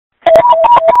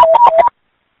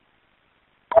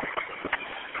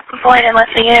Boyd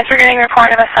enlisting units are getting a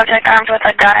report of a subject armed with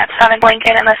a gun at 7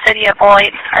 Lincoln in the city of Boyd.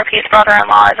 RP's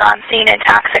brother-in-law is on scene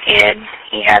intoxicated.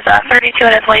 He has a .32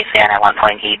 in his waistband. At one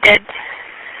point he did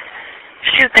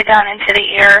shoot the gun into the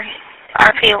ear.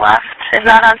 RP left, is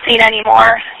not on scene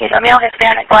anymore. He's a male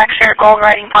Hispanic, black shirt, gold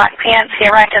riding, black pants. He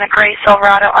arrived in a gray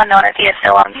Silverado, unknown if he is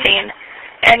still on scene.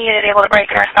 Any unit able to break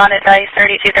and respond to dice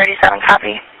 3237,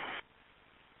 copy.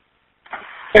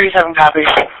 37 copies.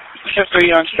 Shift 3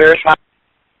 units to respond.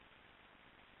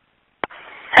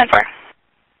 10-4.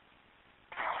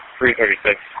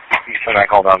 336. You said I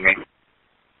called on me.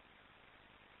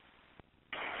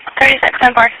 36,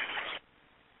 10-4.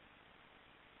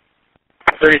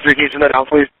 33, can you send that down,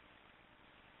 please?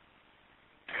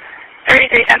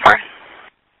 33, 10-4.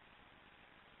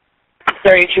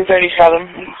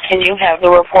 3237. Can you have the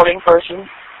reporting person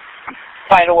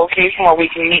find a location where we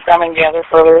can meet them and gather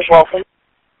further as well, please?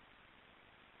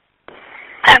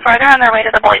 10-4, they're on their way to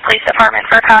the Boyd Police Department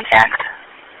for contact.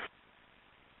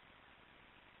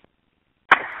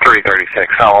 336,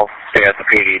 I'll stay at the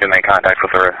PD to make contact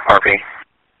with the RP.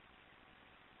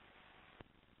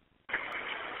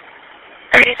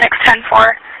 36,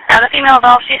 10-4. The female is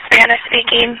all, she's Spanish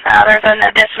speaking. There's an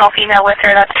additional female with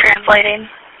her that's translating.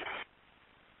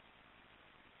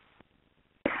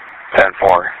 10-4,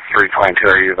 322,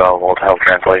 are you available to help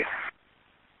translate?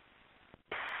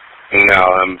 No,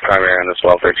 I'm primary on this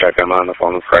welfare check. I'm on the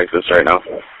phone with crisis right now.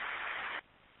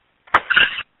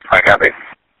 I copy.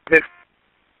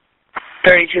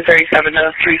 3237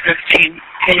 to 315.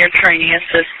 Can your trainee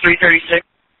assist 336?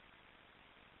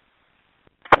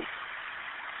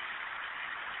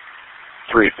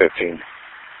 315.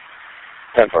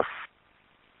 10-4.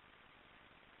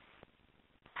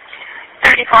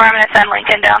 34, I'm going to send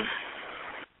Lincoln down.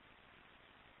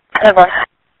 10-4.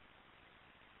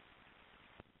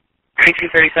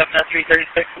 3237 to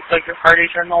 336. Looks like your parties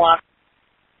are in the lock.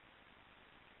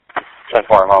 10-4,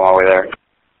 I'm on my way there.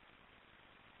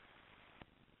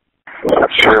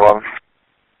 311.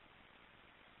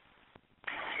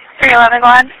 311, go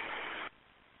ahead.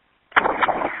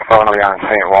 Well, I'm going to be on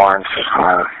St. Lawrence,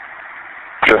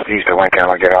 just east of Lincoln. I'm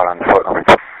going to get out on foot. I'm going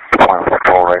to point with the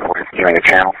patrol rifle. Give me the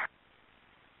channel.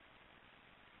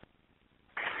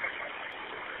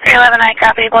 311, I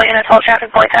copy. Boyd units, hold traffic,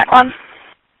 Boyd TAC 1.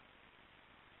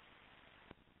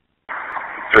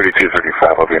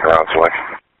 3235, I'll be in routes away.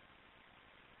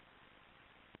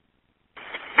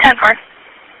 10-4.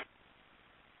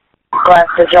 Glass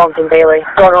to Jones and Bailey.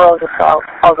 Go to Roosevelt.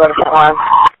 I'll go to St. Lawrence.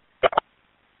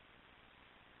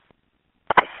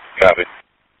 Copy.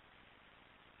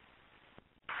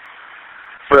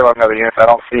 311 other units. I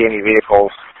don't see any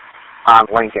vehicles on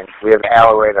Lincoln. We have an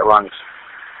alleyway that runs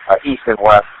east and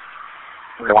west.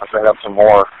 We want to set up some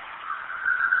more.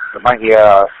 There might be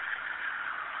a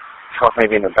truck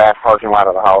maybe in the back parking lot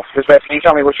of the house. Dispatch, can you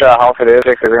tell me which house it is?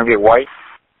 Is it going to be white?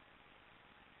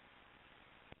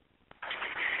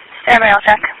 Everybody, I'll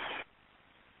check.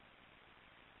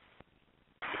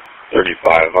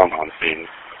 35, I'm on scene.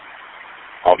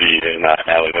 I'll be in that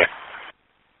alleyway.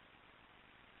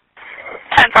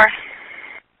 10-4.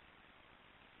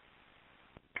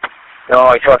 No,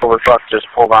 a truck over truck just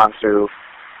pulled onto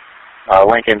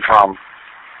Lincoln from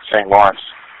St. Lawrence.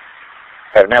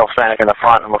 Had a male Hispanic in the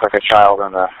front and looked like a child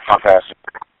in the front passenger.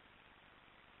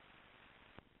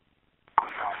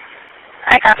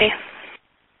 I copy.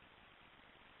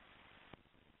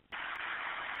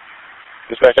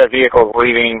 Dispatch, that vehicle is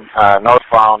leaving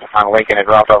northbound on Lincoln. It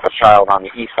dropped off a child on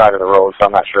the east side of the road, so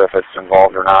I'm not sure if it's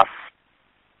involved or not.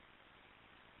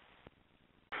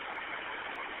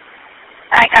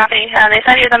 I copy. They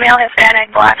said he was a male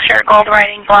Hispanic, black shirt, gold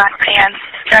riding, black pants,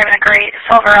 driving a gray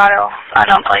Silverado,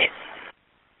 unknown plate.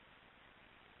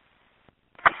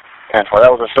 10-4,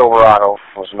 that was a Silverado.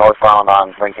 It was northbound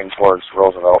on Lincoln towards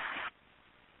Roosevelt.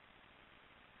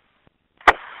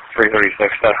 336,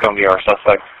 that's going to be our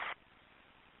suspect.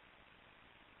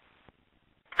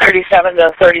 37 to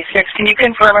 36. Can you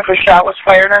confirm if a shot was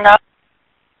fired or not?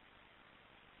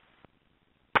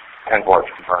 10-4,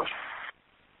 confirmed.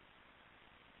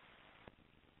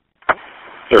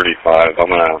 35, I'm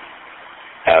going to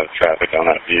have traffic on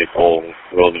that vehicle,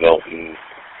 Roosevelt and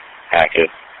Hackett,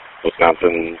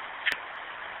 Wisconsin,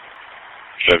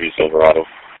 Chevy Silverado.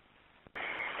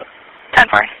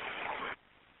 10-4.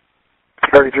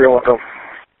 33, I'll go.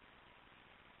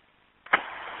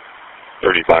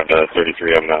 35 to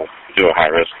 33, I'm going to do a high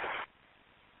risk.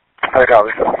 I got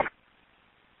it.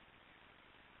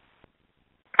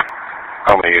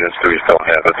 How many units do we still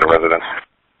have at the residence?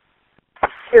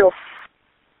 2.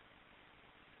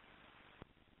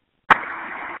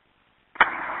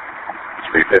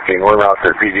 315, we're out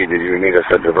to PD. Did you need us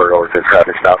to divert over to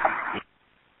traffic stop?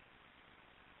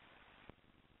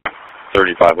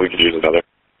 35, we could use another.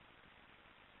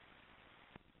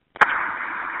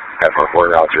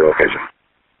 We're out to your location.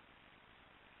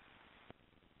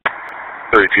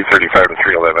 3235 to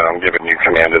 311, I'm giving you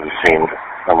command of the scene.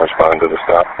 I'm responding to the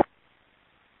stop.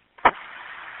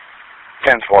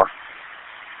 10-4.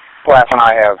 Glass and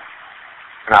I have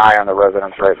an eye on the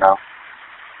residents right now.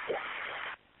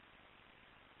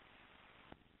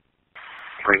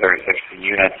 336, the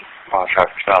unit on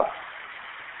traffic stop.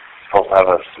 Supposed to have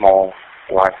a small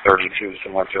black 32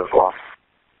 similar to a Glock.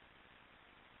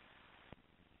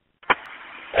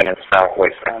 And its back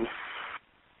waistband.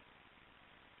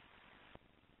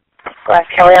 Glass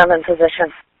Kelly, I'm in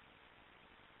position.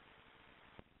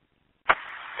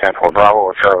 10-4 Bravo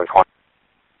or Charlie Corner.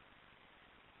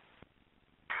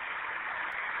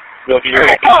 Look, you're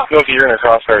in a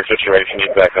crossfire situation,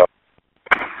 you back up.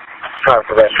 Trying to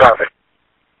prevent traffic.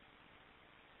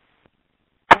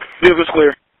 Vehicle's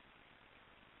clear.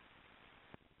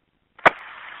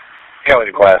 Kelly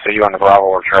to Glass, are you on the Bravo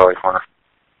or Charlie Corner?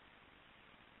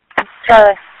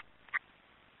 Charlie.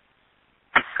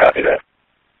 Copy that.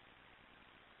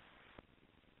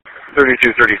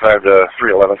 3235 to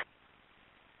 311.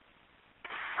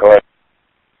 Go ahead.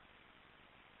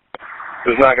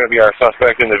 There's not going to be our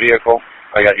suspect in the vehicle.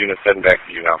 I got units heading back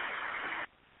to you now.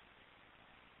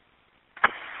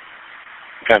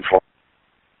 10-4.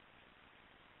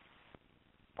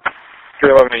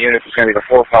 311 units is going to be the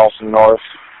fourth house north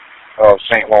of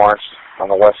St. Lawrence on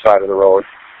the west side of the road.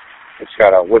 It's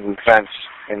got a wooden fence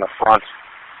in the front.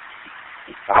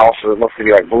 The house looks to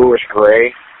be like bluish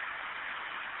gray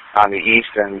on the east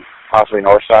and possibly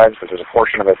north sides, but there's a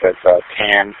portion of it that's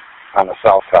tan on the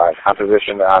south side. I'm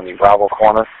positioned on the Bravo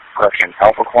corner, correction,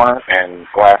 Alpha corner, and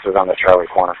Glass is on the Charlie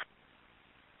corner.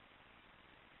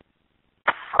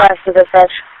 Glass to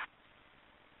dispatch.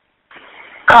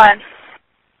 Go ahead.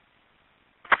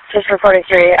 Just for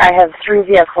 43, I have 3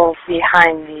 vehicles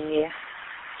behind the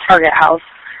target house.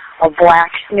 A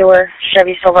black, newer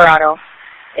Chevy Silverado,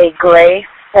 a gray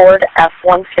Ford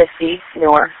F-150,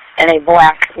 newer, and a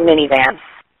black minivan.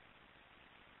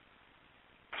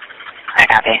 I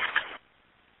copy.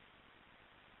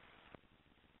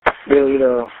 Bailey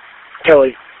to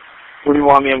Kelly, where do you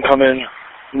want me? I'm coming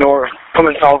north,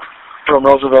 coming south from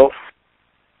Roosevelt.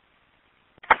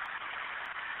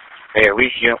 Hey, at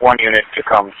least one unit to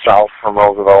come south from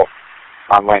Roosevelt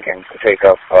on Lincoln to take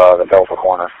up the Delta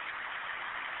corner.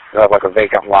 You have like a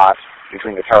vacant lot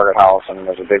between the target house and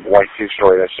there's a big white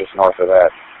two-story that's just north of that.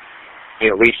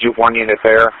 You at least one unit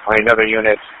there, another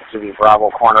unit to the Bravo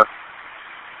corner,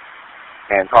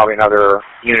 and probably another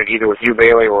unit either with you,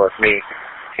 Bailey, or with me, in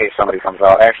case somebody comes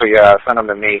out. Actually, send them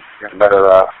to me. Get better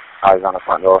eyes on the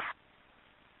front door.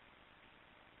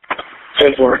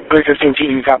 10-4, 315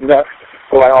 TD, copy that.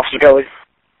 Go by Officer Kelly.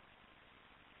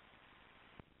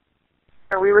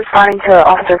 Are we responding to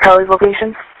Officer Kelly's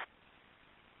location?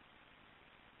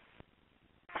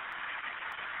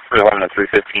 311 to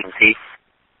 315T.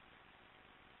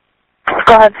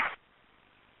 Go ahead.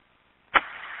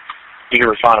 You can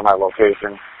respond to my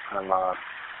location. I'm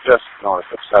just north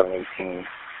of 718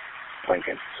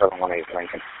 Lincoln, 718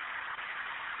 Lincoln.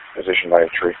 Positioned by a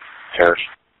tree. Terrace.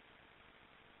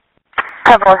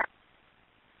 Cover.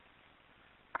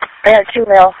 I got 2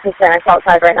 male Hispanics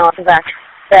outside right now at the back.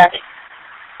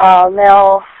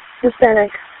 Male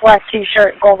Hispanic, black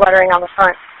t-shirt, gold lettering on the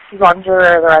front. He's walking to the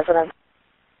rear of the residence.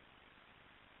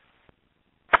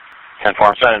 10-4,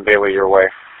 I'm sending Bailey your way.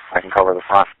 I can cover the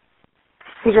front.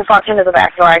 He just walked into the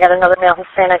back door. I got another male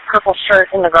Hispanic, purple shirt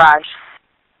in the garage.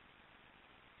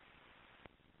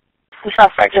 The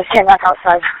suspect just came back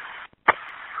outside.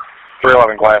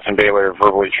 311 Glass and Bailey are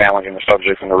verbally challenging the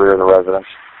subject in the rear of the residence.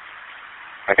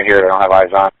 I can hear it. I don't have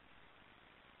eyes on.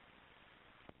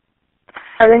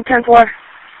 Everything 10-4.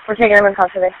 We're taking him in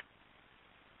custody.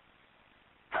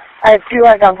 I have 2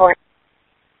 at gunpoint.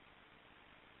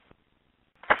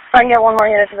 If I can get 1 more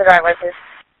unit to the driveway, please.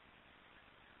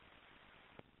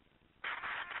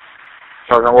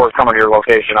 Sergeant Ward's coming to your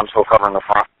location. I'm still covering the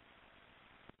front.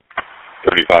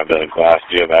 35 to Glass,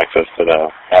 do you have access to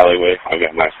the alleyway? I've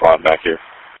got my squad back here.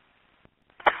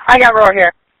 I got Roar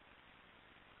here.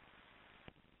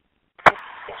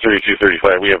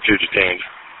 3235, we have 2 detained.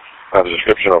 I have a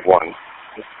description of one.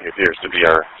 He appears to be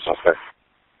our suspect.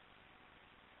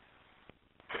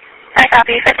 I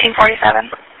copy. 1547.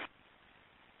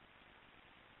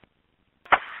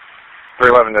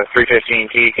 311 to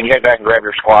 315T. Can you head back and grab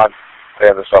your squad? They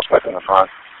have the suspect in the front.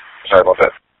 Sorry about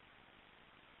that.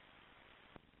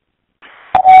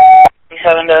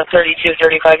 27 to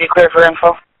 3235, you clear for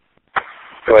info.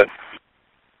 Go ahead.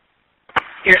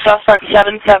 Your suspect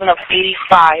 77 of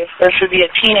 85. There should be a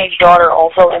teenage daughter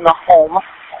also in the home.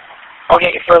 I'll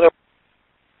get you further.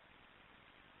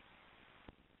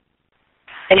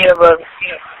 And you have a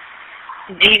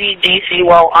DVDC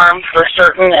while armed for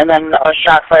certain, and then a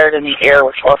shot fired in the air,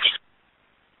 which looks.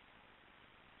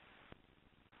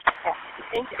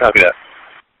 Copy that.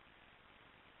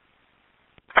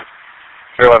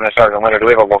 311 to Sergeant Linder, do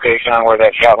we have a location on where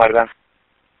that shot might have been?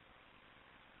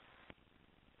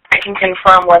 I can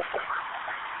confirm with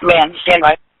man, stand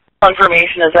by.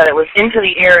 Information is that it was into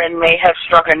the air and may have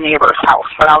struck a neighbor's house,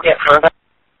 but I'll get further.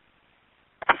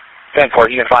 10-4,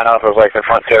 you can find out if it was like the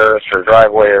front terrace or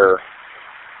driveway or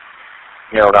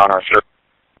narrow down our search.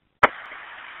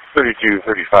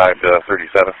 3235 to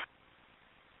 37.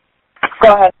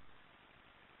 Go ahead.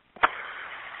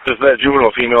 Does that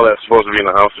juvenile female that's supposed to be in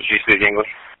the house, does she speak English?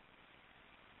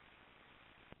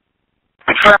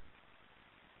 Confirm.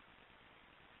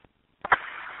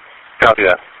 Copy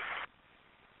that.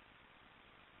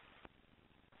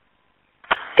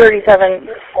 37,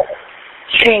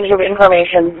 change of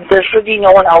information. There should be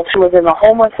no one else who was in the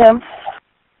home with him.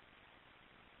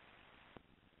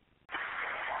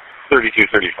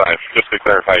 3235. Just to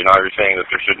clarify, now you're saying that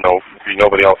there should be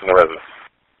nobody else in the residence.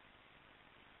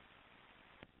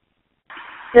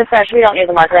 Dispatch, we don't need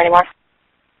the marker anymore.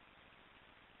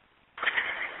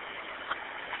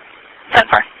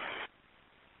 10-4.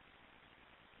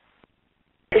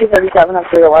 237 and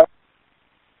 311.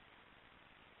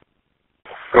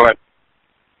 Go ahead.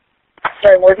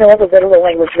 Sorry, I'm working with a bit of a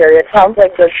language barrier. It sounds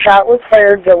like the shot was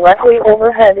fired directly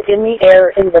overhead in the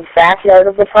air in the backyard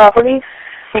of the property,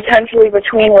 potentially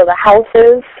between where the house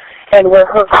is and where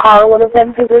her car would have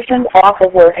been positioned off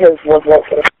of where his was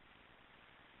located.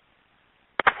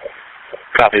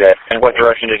 Copy that. And what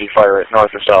direction did he fire it,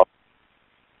 north or south?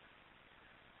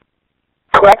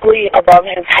 Directly above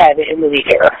his head into the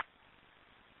air.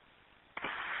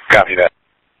 Copy that.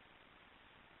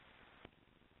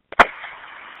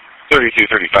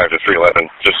 3235 to 311.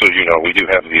 Just so you know, we do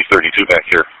have the 32 back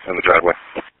here in the driveway.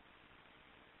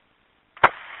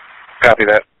 Copy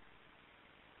that.